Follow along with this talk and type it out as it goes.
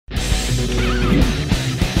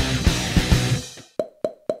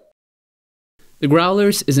The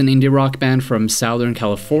Growlers is an indie rock band from Southern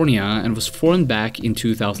California and was formed back in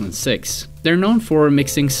 2006. They're known for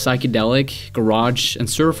mixing psychedelic, garage, and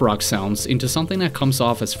surf rock sounds into something that comes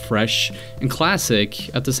off as fresh and classic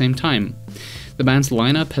at the same time. The band's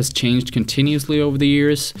lineup has changed continuously over the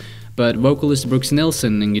years, but vocalist Brooks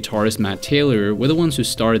Nielsen and guitarist Matt Taylor were the ones who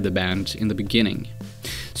started the band in the beginning.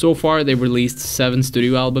 So far, they've released 7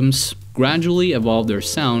 studio albums, gradually evolved their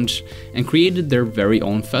sound, and created their very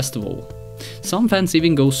own festival. Some fans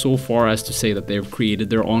even go so far as to say that they've created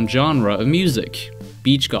their own genre of music,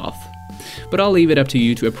 beach goth. But I'll leave it up to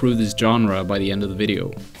you to approve this genre by the end of the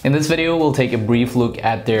video. In this video, we'll take a brief look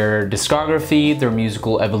at their discography, their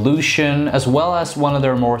musical evolution, as well as one of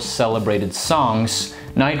their more celebrated songs,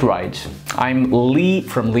 Night Ride. I'm Lee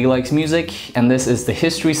from Lee Likes Music, and this is the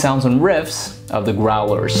history, sounds, and riffs of the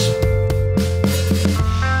Growlers.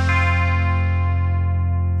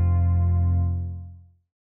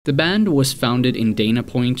 The band was founded in Dana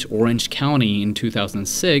Point, Orange County in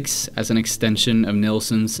 2006 as an extension of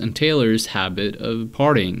Nielsen's and Taylor's habit of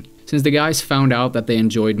partying. Since the guys found out that they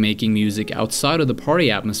enjoyed making music outside of the party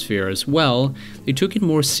atmosphere as well, they took it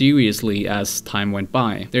more seriously as time went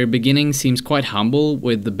by. Their beginning seems quite humble,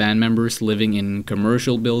 with the band members living in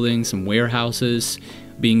commercial buildings and warehouses,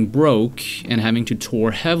 being broke, and having to tour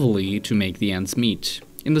heavily to make the ends meet.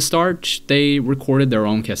 In the start, they recorded their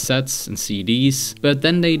own cassettes and CDs, but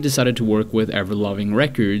then they decided to work with Everloving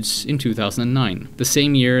Records in 2009. The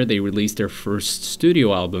same year, they released their first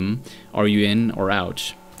studio album, Are You In or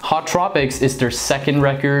Out? Hot Tropics is their second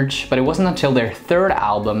record, but it wasn't until their third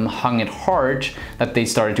album, Hung It Hard, that they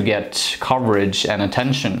started to get coverage and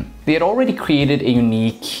attention. They had already created a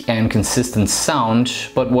unique and consistent sound,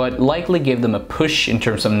 but what likely gave them a push in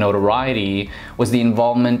terms of notoriety was the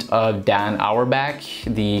involvement of Dan Auerbach,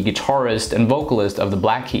 the guitarist and vocalist of the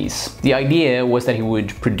Black Keys. The idea was that he would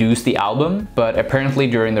produce the album, but apparently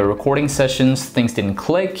during the recording sessions things didn't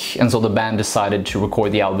click, and so the band decided to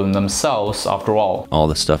record the album themselves after all. All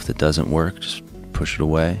the stuff that doesn't work, just push it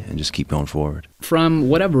away and just keep going forward. From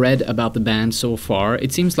what I've read about the band so far,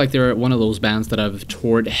 it seems like they're one of those bands that have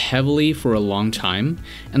toured heavily for a long time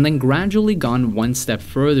and then gradually gone one step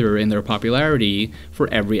further in their popularity for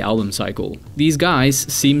every album cycle. These guys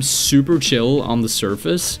seem super chill on the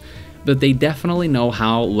surface, but they definitely know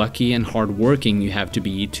how lucky and hardworking you have to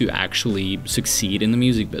be to actually succeed in the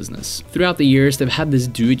music business. Throughout the years, they've had this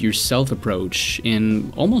do-it-yourself approach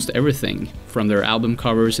in almost everything, from their album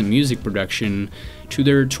covers and music production to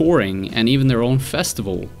their touring and even their own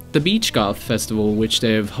festival, the Beach Goth Festival, which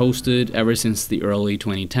they've hosted ever since the early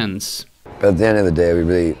 2010s. But at the end of the day, we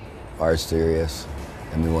really are serious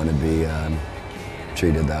and we want to be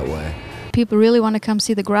treated that way. People really want to come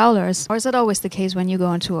see the Growlers, or is that always the case when you go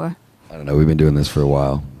on tour? I don't know, we've been doing this for a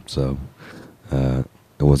while, so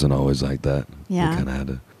it wasn't always like that. Yeah. We kind of had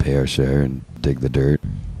to pay our share and dig the dirt.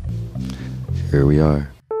 Here we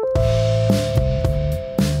are.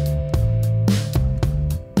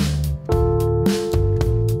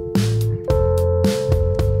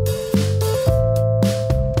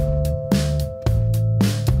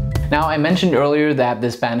 Now, I mentioned earlier that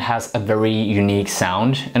this band has a very unique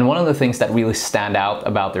sound, and one of the things that really stand out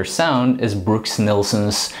about their sound is Brooks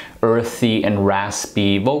Nielsen's earthy and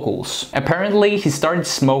raspy vocals. Apparently, he started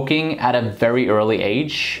smoking at a very early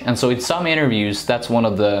age, and so in some interviews, that's one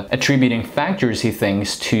of the attributing factors he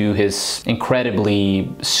thinks to his incredibly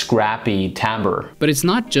scrappy timbre. But it's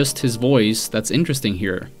not just his voice that's interesting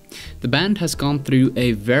here. The band has gone through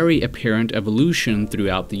a very apparent evolution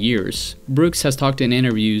throughout the years. Brooks has talked in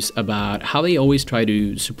interviews about how they always try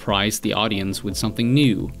to surprise the audience with something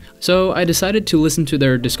new. So I decided to listen to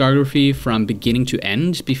their discography from beginning to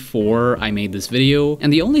end before I made this video,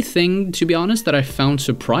 and the only thing, to be honest, that I found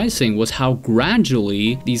surprising was how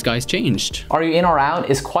gradually these guys changed. Are You In or Out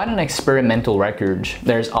is quite an experimental record.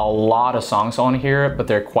 There's a lot of songs on here, but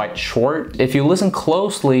they're quite short. If you listen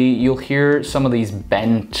closely, you'll hear some of these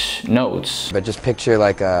bent notes. But just picture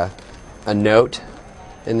like a note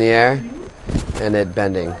in the air and it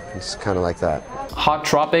bending. It's kind of like that. Hot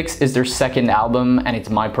Tropics is their second album, and it's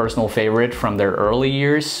my personal favorite from their early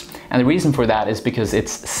years. And the reason for that is because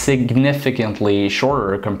it's significantly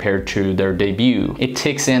shorter compared to their debut. It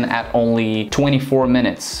ticks in at only 24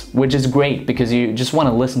 minutes, which is great because you just want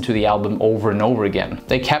to listen to the album over and over again.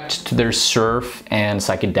 They kept to their surf and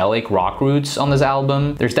psychedelic rock roots on this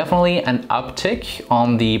album. There's definitely an uptick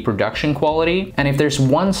on the production quality, and if there's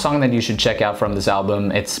one song that you should check out from this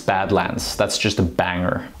album, it's Badlands. That's just a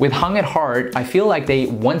banger. With Hung It Hard, I feel like they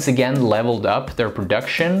once again leveled up their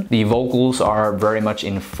production. The vocals are very much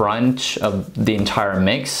in front front of the entire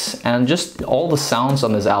mix, and just all the sounds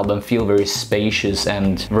on this album feel very spacious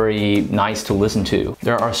and very nice to listen to.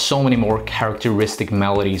 There are so many more characteristic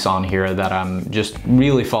melodies on here that I'm just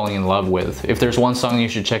really falling in love with. If there's one song you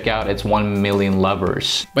should check out, it's 1 Million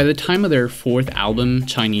Lovers. By the time of their 4th album,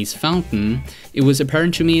 Chinese Fountain, it was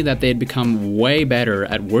apparent to me that they had become way better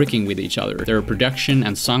at working with each other. Their production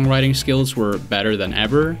and songwriting skills were better than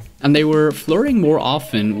ever, and they were flirting more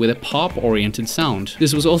often with a pop-oriented sound.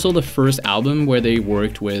 This was also the first album where they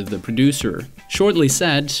worked with the producer. Shortly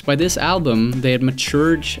said, by this album they had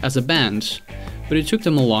matured as a band, but it took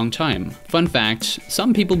them a long time. Fun fact,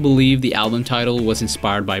 some people believe the album title was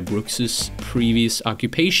inspired by Brooks's previous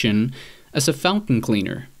occupation as a fountain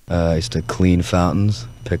cleaner. I used to clean fountains,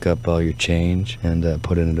 pick up all your change, and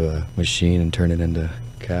put it into a machine and turn it into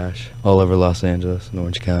cash all over Los Angeles and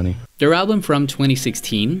Orange County. Their album from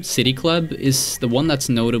 2016, City Club, is the one that's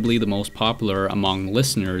notably the most popular among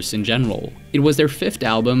listeners in general. It was their 5th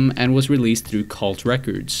album and was released through Cult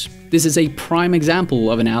Records. This is a prime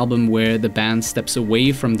example of an album where the band steps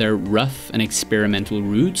away from their rough and experimental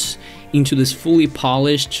roots into this fully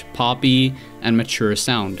polished, poppy, and mature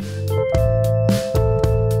sound.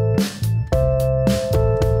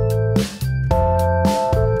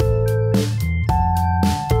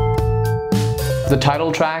 The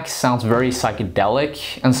title track sounds very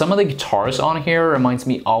psychedelic, and some of the guitars on here reminds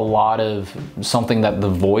me a lot of something that the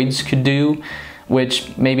Voids could do,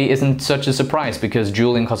 which maybe isn't such a surprise because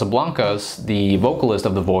Julian Casablancas, the vocalist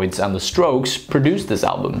of the Voids and the Strokes, produced this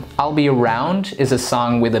album. I'll Be Around is a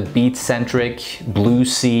song with a beat-centric,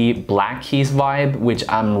 bluesy, Black Keys vibe, which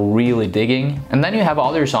I'm really digging. And then you have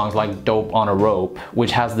other songs like Dope on a Rope,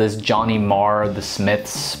 which has this Johnny Marr, the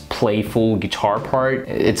Smiths playful guitar part.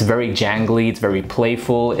 It's very jangly, it's very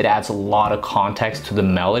playful, it adds a lot of context to the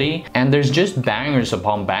melody, and there's just bangers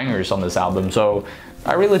upon bangers on this album, so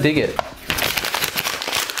I really dig it.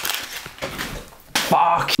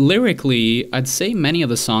 Fuck. Lyrically, I'd say many of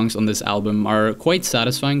the songs on this album are quite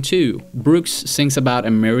satisfying too. Brooks sings about a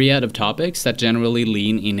myriad of topics that generally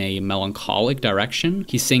lean in a melancholic direction.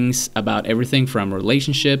 He sings about everything from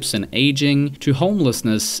relationships and aging to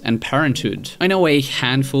homelessness and parenthood. I know a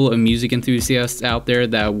handful of music enthusiasts out there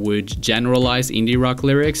that would generalize indie rock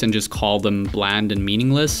lyrics and just call them bland and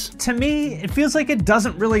meaningless. To me, it feels like it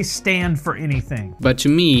doesn't really stand for anything. But to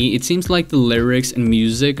me, it seems like the lyrics and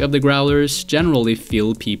music of the Growlers generally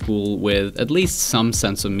fill people with at least some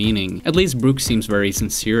sense of meaning. At least Brooks seems very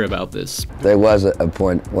sincere about this. There was a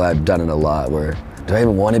point where I've done it a lot where, do I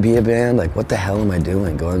even want to be a band? Like, what the hell am I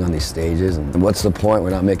doing going on these stages? And what's the point?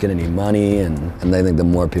 We're not making any money. And I think the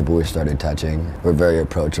more people we started touching, we're very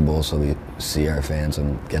approachable, so we see our fans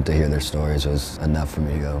and get to hear their stories was enough for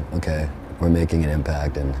me to go, okay, we're making an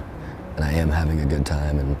impact and I am having a good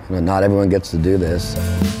time. And you know, not everyone gets to do this.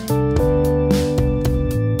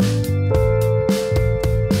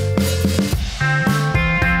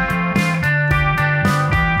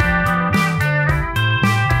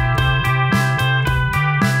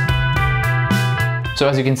 So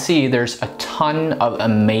as you can see, there's a ton of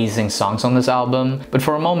amazing songs on this album, but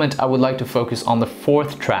for a moment I would like to focus on the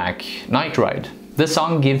 4th track, Night Ride. This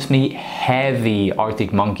song gives me heavy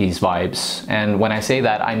Arctic Monkeys vibes, and when I say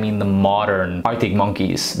that I mean the modern Arctic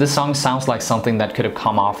Monkeys. This song sounds like something that could have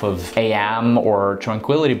come off of AM or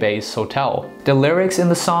Tranquility Base Hotel. The lyrics in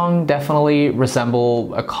the song definitely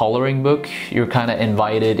resemble a coloring book. You're kind of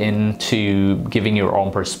invited into giving your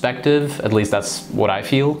own perspective, at least that's what I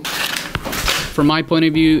feel. From my point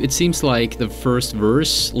of view, it seems like the first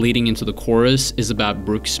verse leading into the chorus is about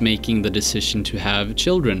Brooks making the decision to have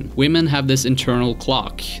children. Women have this internal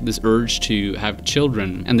clock, this urge to have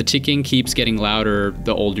children, and the ticking keeps getting louder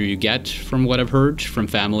the older you get, from what I've heard from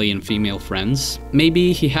family and female friends.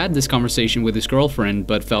 Maybe he had this conversation with his girlfriend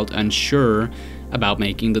but felt unsure about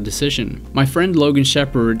making the decision. My friend Logan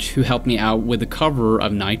Shepard, who helped me out with the cover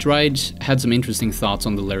of Night Ride, had some interesting thoughts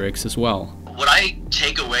on the lyrics as well. What I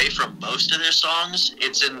take away from most of their songs,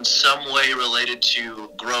 it's in some way related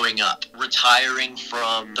to growing up, retiring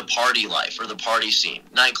from the party life or the party scene.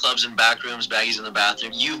 Nightclubs and back rooms, baggies in the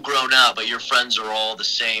bathroom. You've grown up, but your friends are all the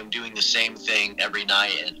same, doing the same thing every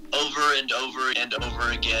night and over and over and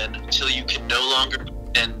over again until you can no longer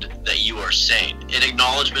pretend that you are sane. An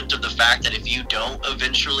acknowledgement of the fact that if you don't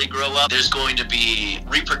eventually grow up, there's going to be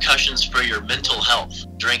repercussions for your mental health.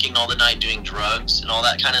 Drinking all the night, doing drugs and all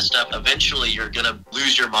that kind of stuff, eventually you're gonna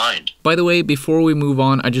lose your mind. By the way, before we move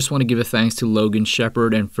on, I just want to give a thanks to Logan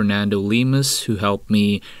Shepard and Fernando Lemus, who helped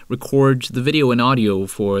me record the video and audio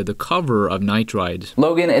for the cover of Night Ride.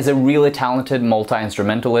 Logan is a really talented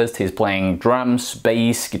multi-instrumentalist. He's playing drums,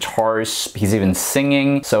 bass, guitars, he's even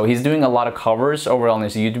singing. So he's doing a lot of covers over on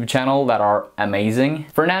his YouTube channel that are amazing.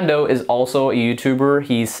 Fernando is also a YouTuber.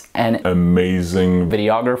 He's an amazing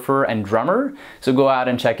videographer and drummer, so go out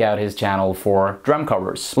and check out his channel for drum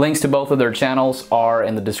covers. Links to both of their channels are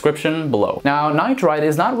in the description below. Now, Night Ride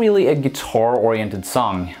is not really a guitar-oriented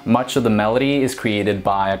song. Much of the melody is created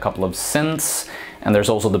by a couple of synths, and there's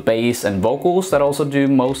also the bass and vocals that also do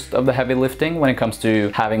most of the heavy lifting when it comes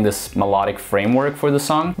to having this melodic framework for the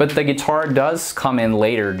song. But the guitar does come in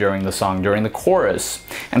later during the song, during the chorus.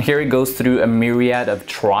 And here it goes through a myriad of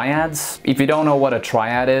triads. If you don't know what a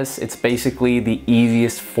triad is, it's basically the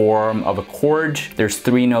easiest form of a chord. There's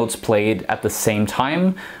 3 notes played at the same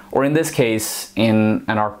time, or in this case, in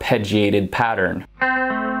an arpeggiated pattern.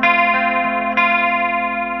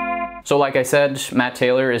 So like I said, Matt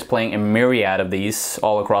Taylor is playing a myriad of these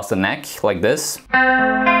all across the neck, like this.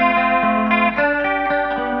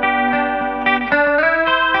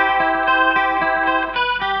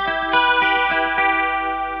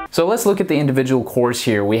 So let's look at the individual chords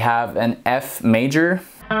here. We have an F major,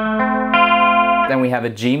 then we have a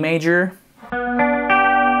G major,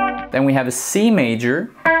 then we have a C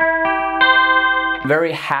major.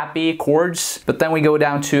 Very happy chords, but then we go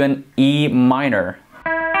down to an E minor.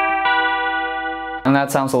 And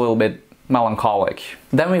that sounds a little bit melancholic.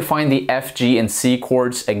 Then we find the F, G, and C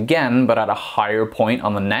chords again, but at a higher point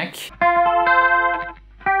on the neck.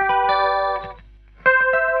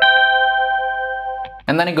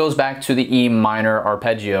 And then it goes back to the E minor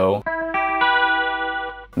arpeggio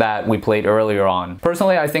that we played earlier on.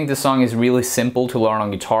 Personally, I think this song is really simple to learn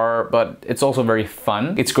on guitar, but it's also very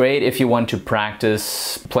fun. It's great if you want to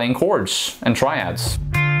practice playing chords and triads.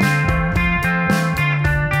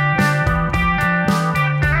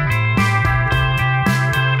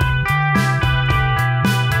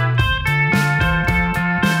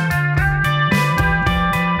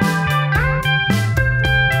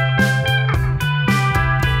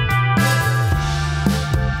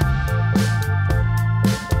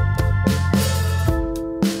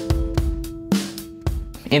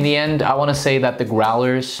 In the end, I want to say that the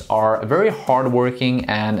Growlers are a very hardworking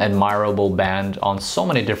and admirable band on so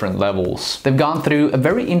many different levels. They've gone through a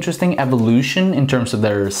very interesting evolution in terms of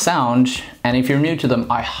their sound, and if you're new to them,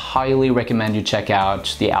 I highly recommend you check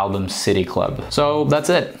out the album City Club. So that's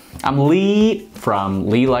it. I'm Lee from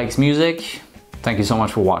Lee Likes Music. Thank you so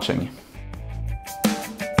much for watching.